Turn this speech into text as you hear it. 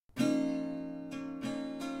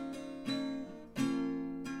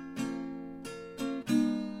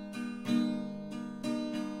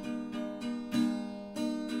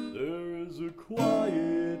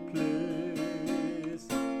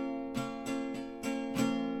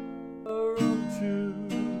true.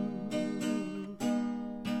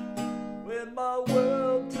 When my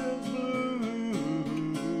world turns blue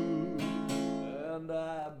and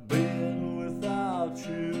I've been without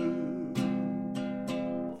you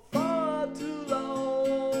far too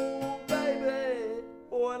long, baby,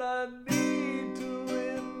 when I need to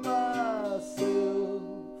rid myself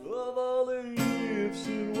of all the ifs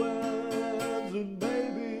and whens and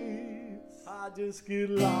babies, I just get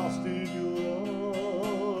lost in your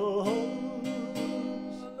arms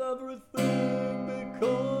and everything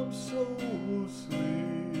becomes so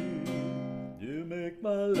sweet. You make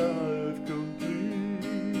my life complete,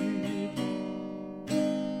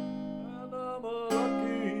 and I'm a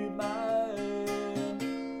lucky man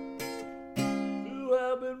to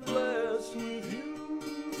have been blessed with you.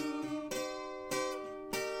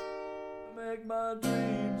 Make my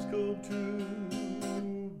dreams come true,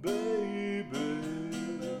 baby.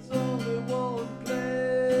 There's only one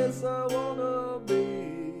place I wanna be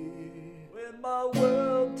when my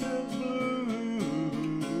world turns blue.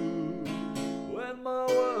 When my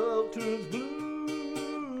world turns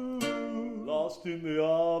blue, lost in the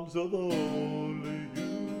arms of the